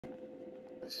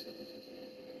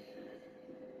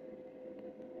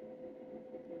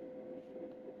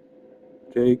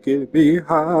Taking me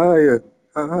higher,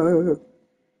 higher.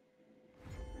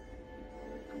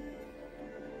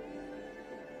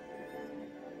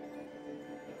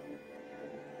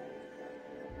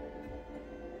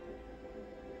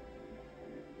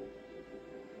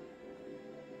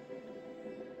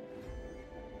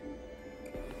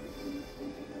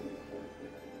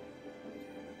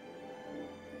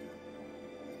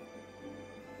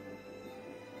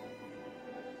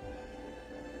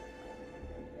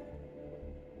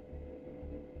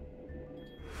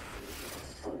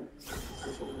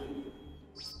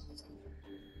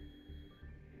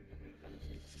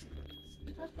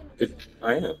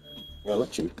 I am. I'll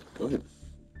let you. Go ahead.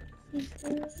 Yeah,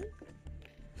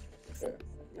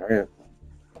 I am.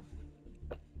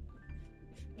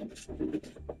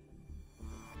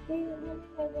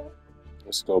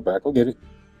 Let's go back. I'll get it.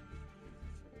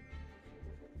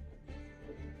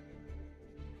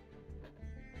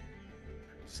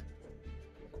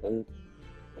 Okay.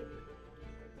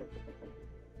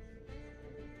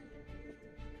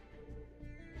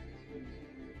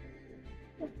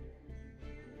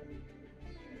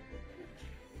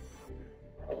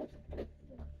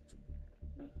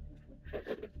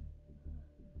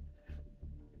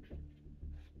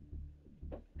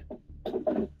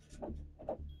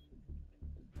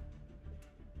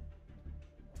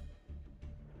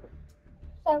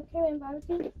 Sour cream and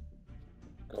barbecue.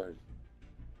 Go ahead.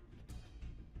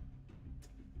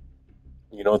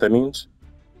 You know what that means?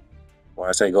 When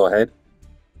I say go ahead?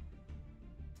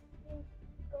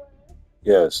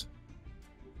 Yes.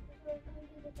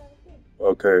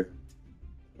 Okay.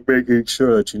 Making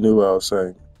sure that you knew what I was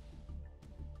saying.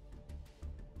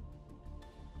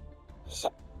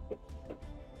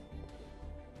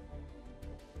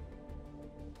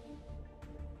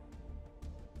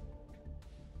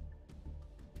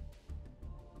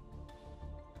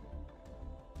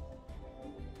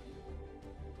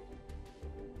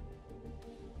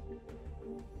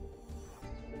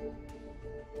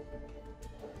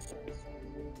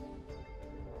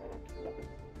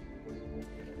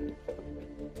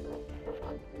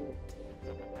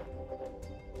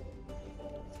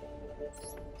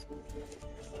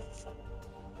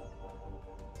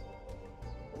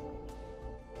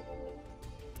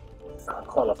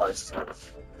 Qualifies.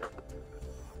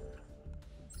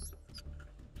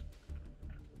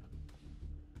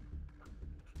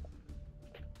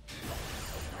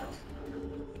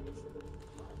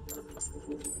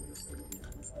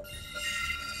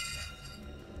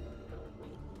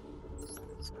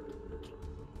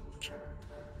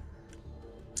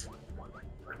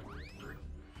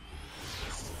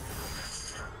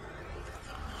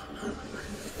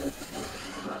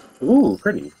 Ooh,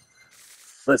 pretty.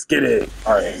 Let's get it.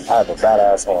 All right, I have a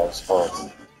badass hands for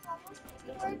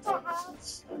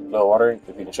no water.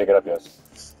 If you can shake it up,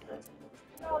 yes.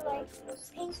 No, like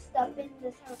pink stuff in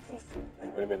the sour cream.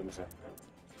 What do you mean? Let me see.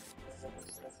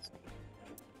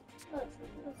 Look,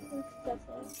 pink stuff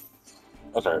in.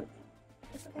 Oh, sorry.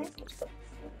 It's okay.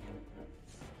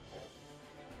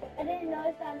 I didn't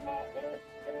notice on that it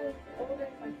was older in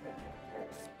my fridge.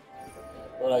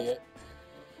 What I get?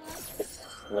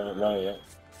 No, not yet.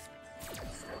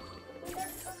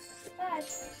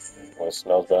 Oh, it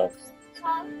smells bad.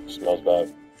 Smells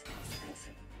bad.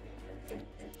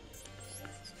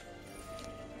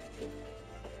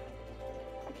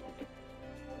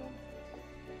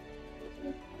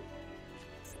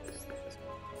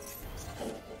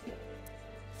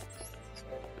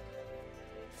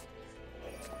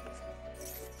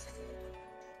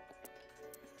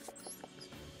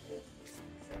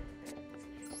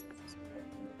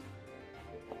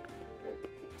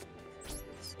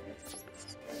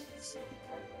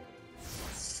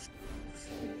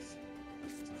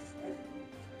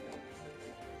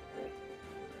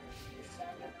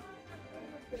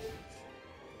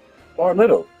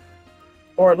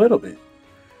 Or a little bit.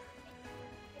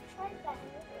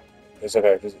 It's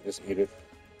okay. Just eat it.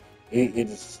 Eat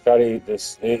just try to eat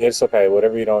this. It's okay.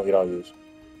 Whatever you don't use.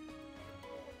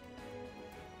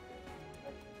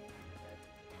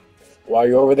 While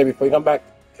you're over there, before you come back,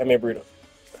 have me a burrito.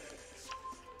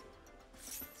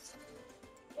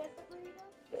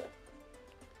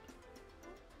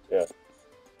 Yeah.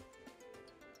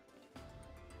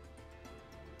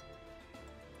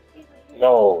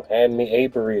 No, hand me a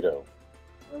burrito.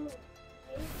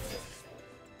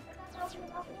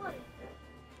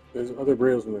 There's other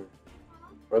burritos in there.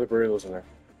 Other burritos in there.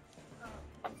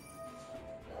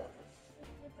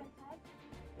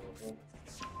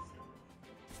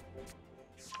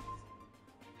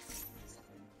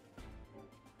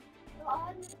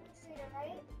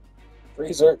 right?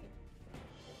 Freezer.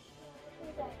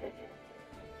 Who's that?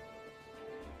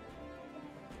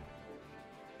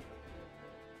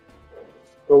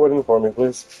 Go with it for me,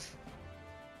 please.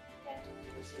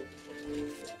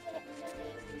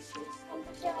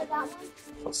 Temperature of that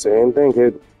one? Same thing,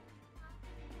 kid.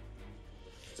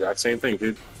 Exact same thing,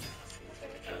 kid.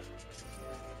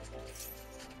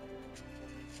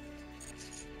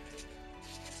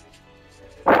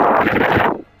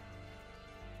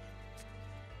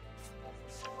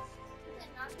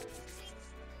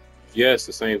 Yes,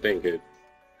 the same thing, kid.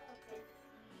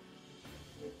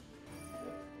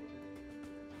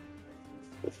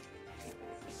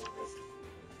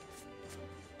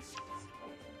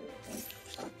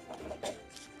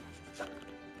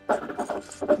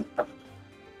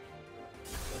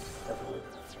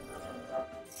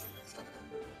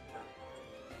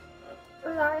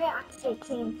 Sorry, I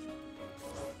 18.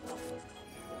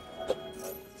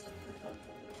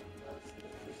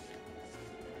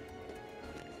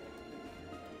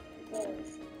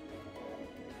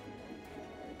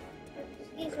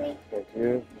 Excuse me. Thank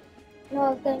you. No, I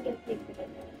was gonna get big.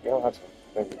 You don't have to.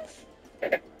 Thank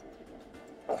you.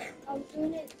 I'm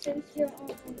doing it since you're on.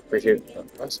 Appreciate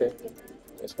it. I see.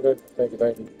 That's good. Thank you,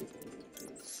 thank you.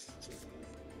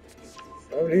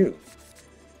 How are you?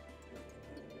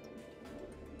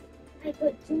 I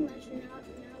put too much now.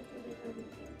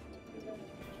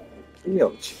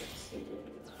 Yo,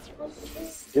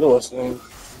 you're listening.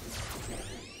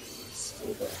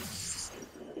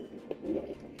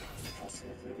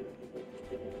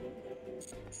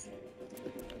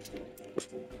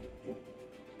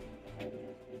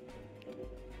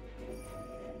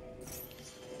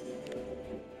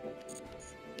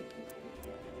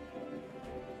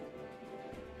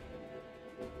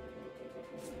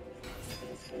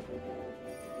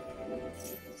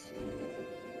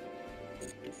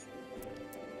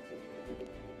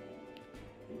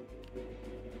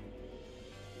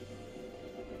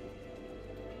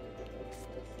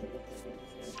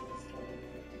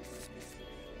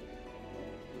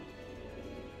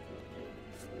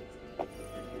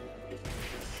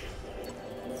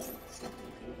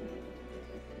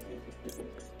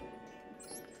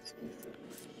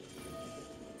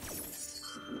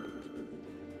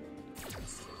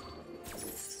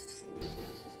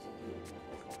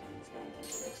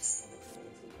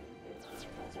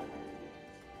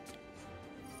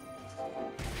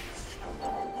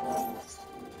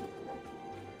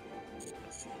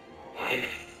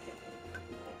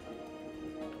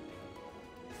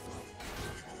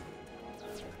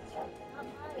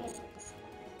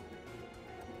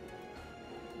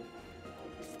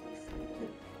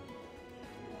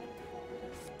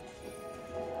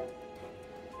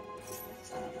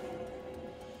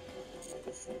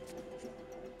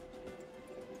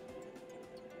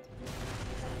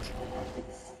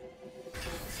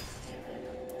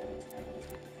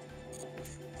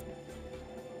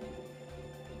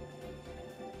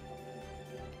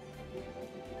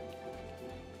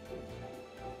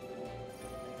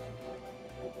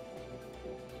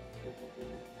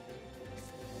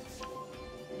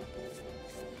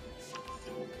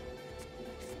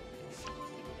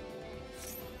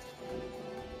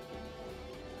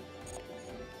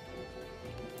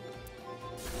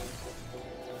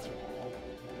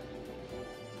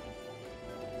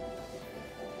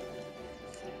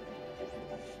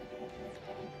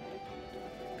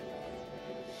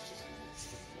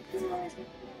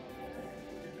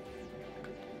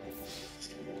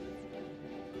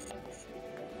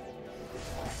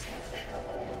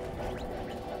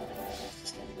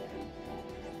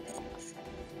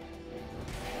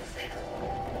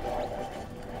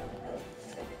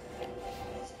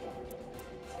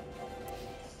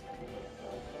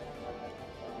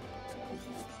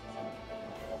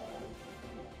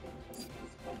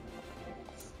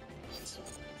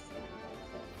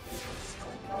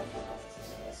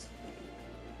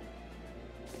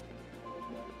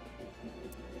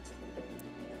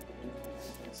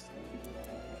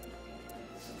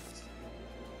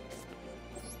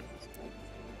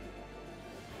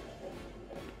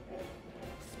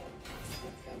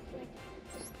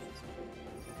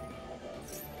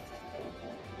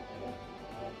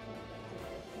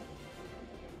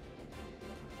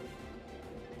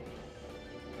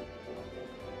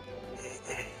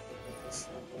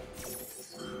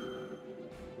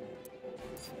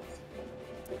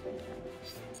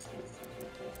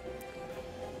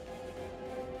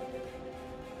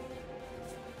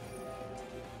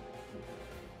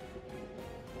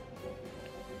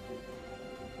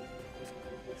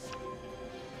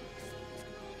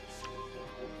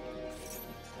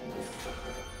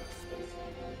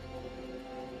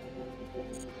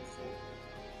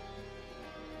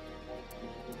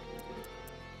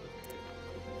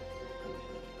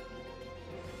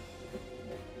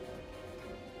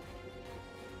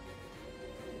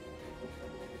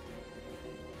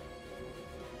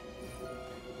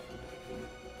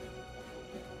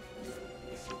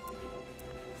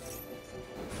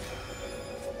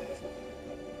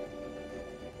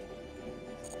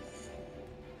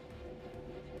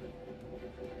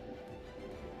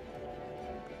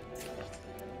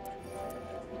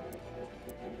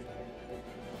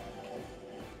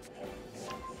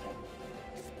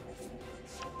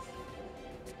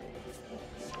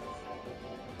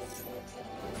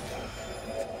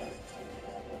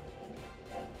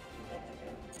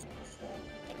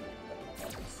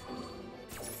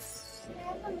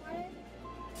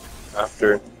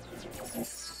 After.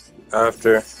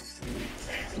 After.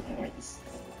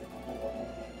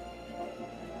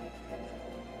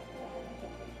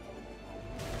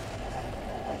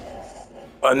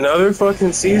 Another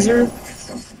fucking Caesar?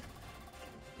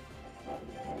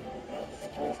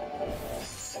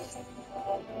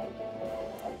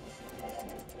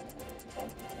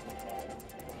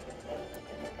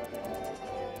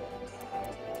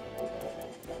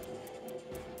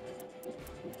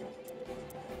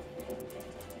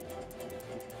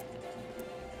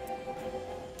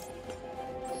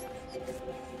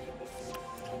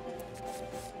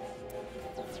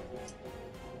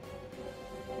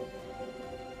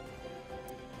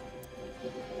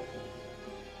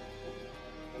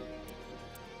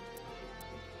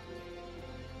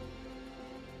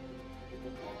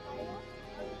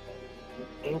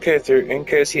 In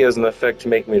case he has an effect to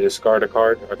make me discard a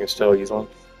card, I can still use one.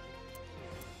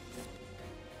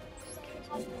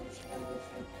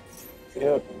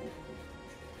 Yep.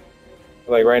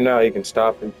 Like right now, you can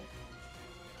stop him.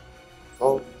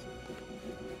 Oh.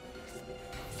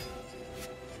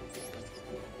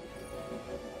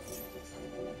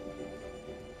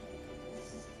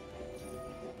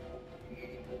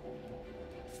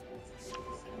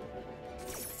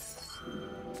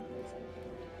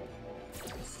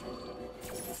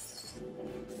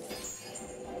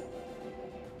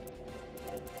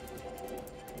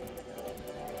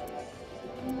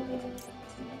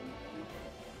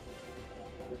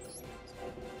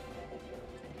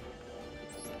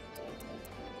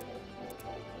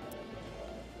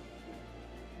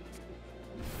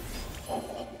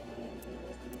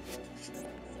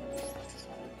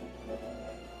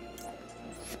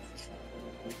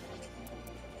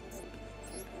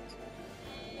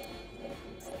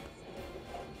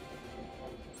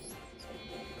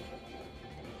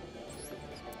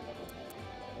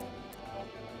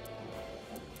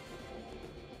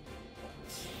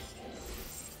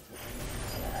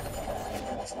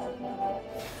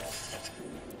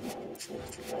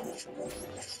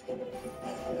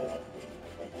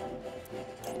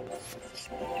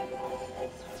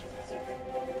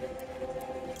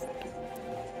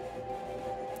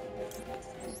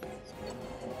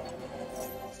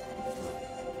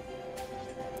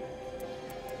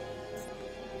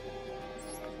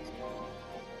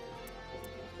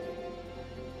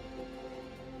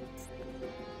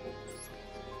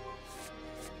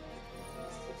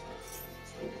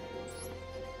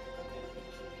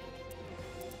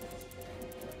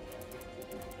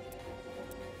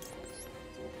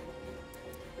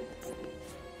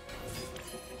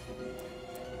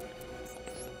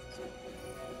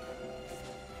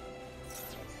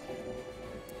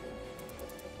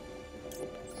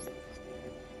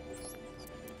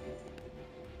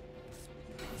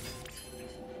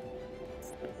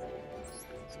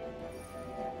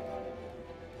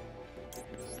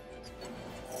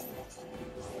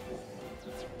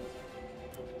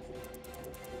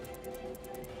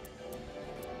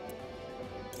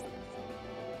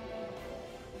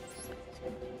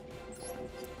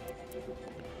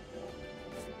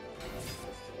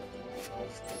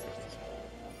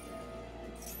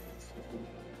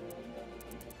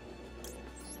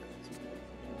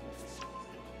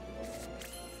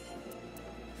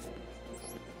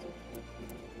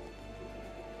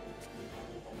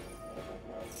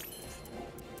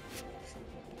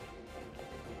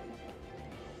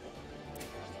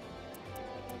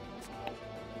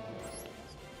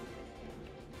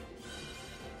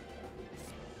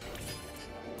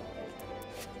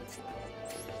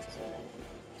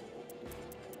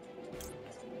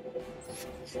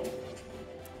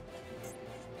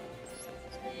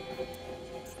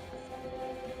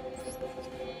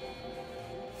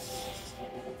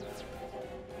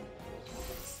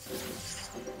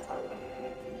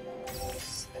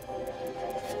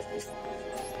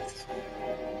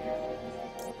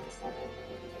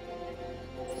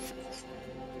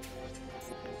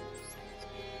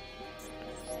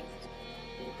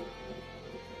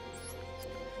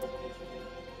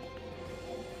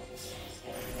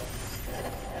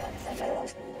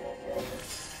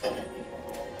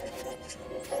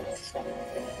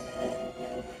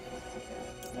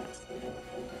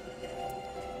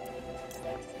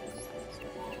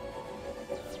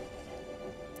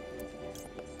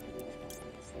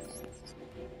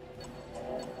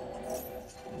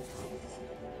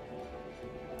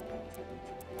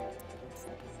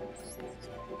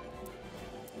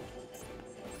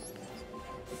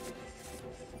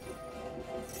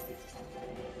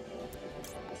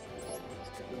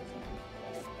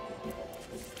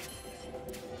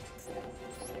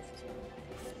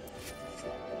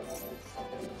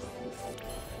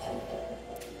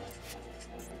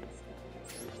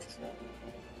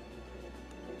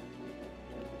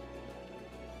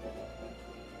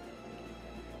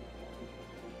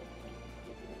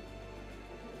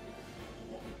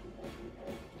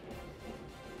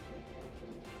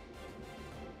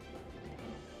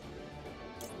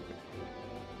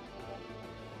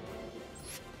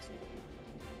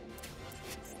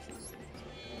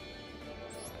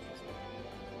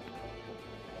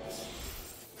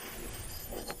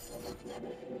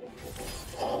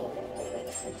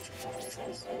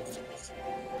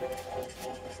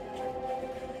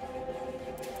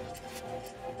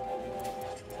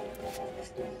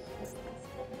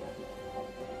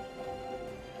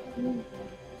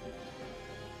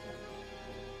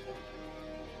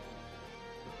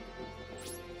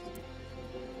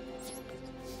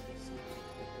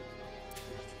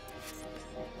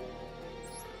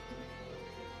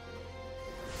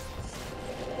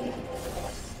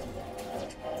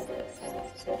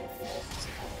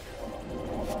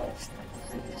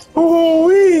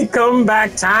 Ooh, come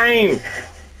back time.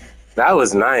 That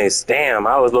was nice. Damn,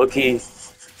 I was low key.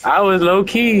 I was low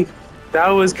key. That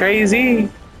was crazy.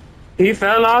 He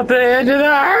fell off the edge of the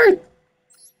earth.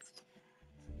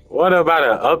 What about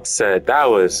an upset? That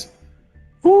was.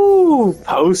 Ooh,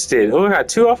 posted. Oh, I got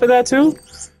two off of that too.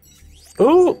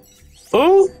 Ooh,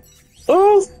 ooh,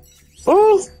 ooh,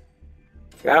 ooh.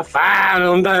 Got five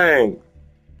of them things.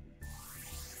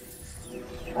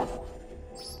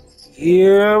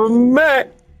 Yeah, man.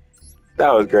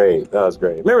 That was great. That was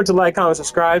great. Remember to like, comment,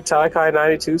 subscribe.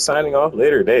 Talakai92 signing off.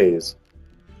 Later days.